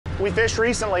we fished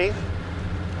recently,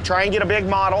 try and get a big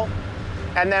model.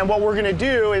 And then what we're gonna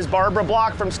do is Barbara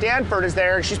Block from Stanford is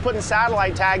there, and she's putting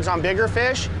satellite tags on bigger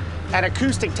fish and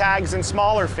acoustic tags in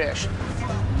smaller fish.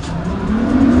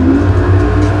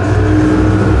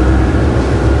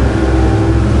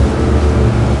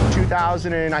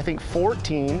 I think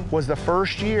 14 was the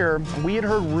first year we had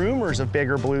heard rumors of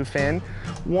bigger bluefin.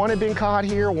 One had been caught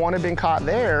here, one had been caught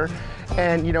there.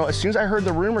 And you know, as soon as I heard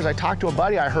the rumors, I talked to a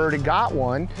buddy I heard had got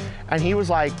one, and he was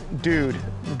like, dude,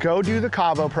 go do the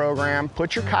Cabo program,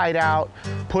 put your kite out,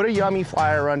 put a yummy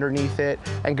flyer underneath it,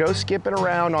 and go skip it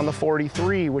around on the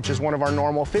 43, which is one of our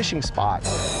normal fishing spots.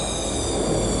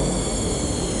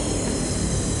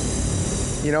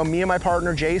 You know, me and my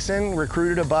partner Jason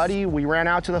recruited a buddy, we ran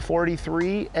out to the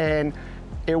 43, and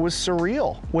it was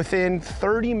surreal. Within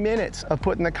 30 minutes of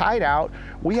putting the kite out,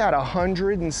 we had a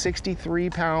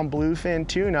 163-pound bluefin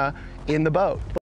tuna in the boat.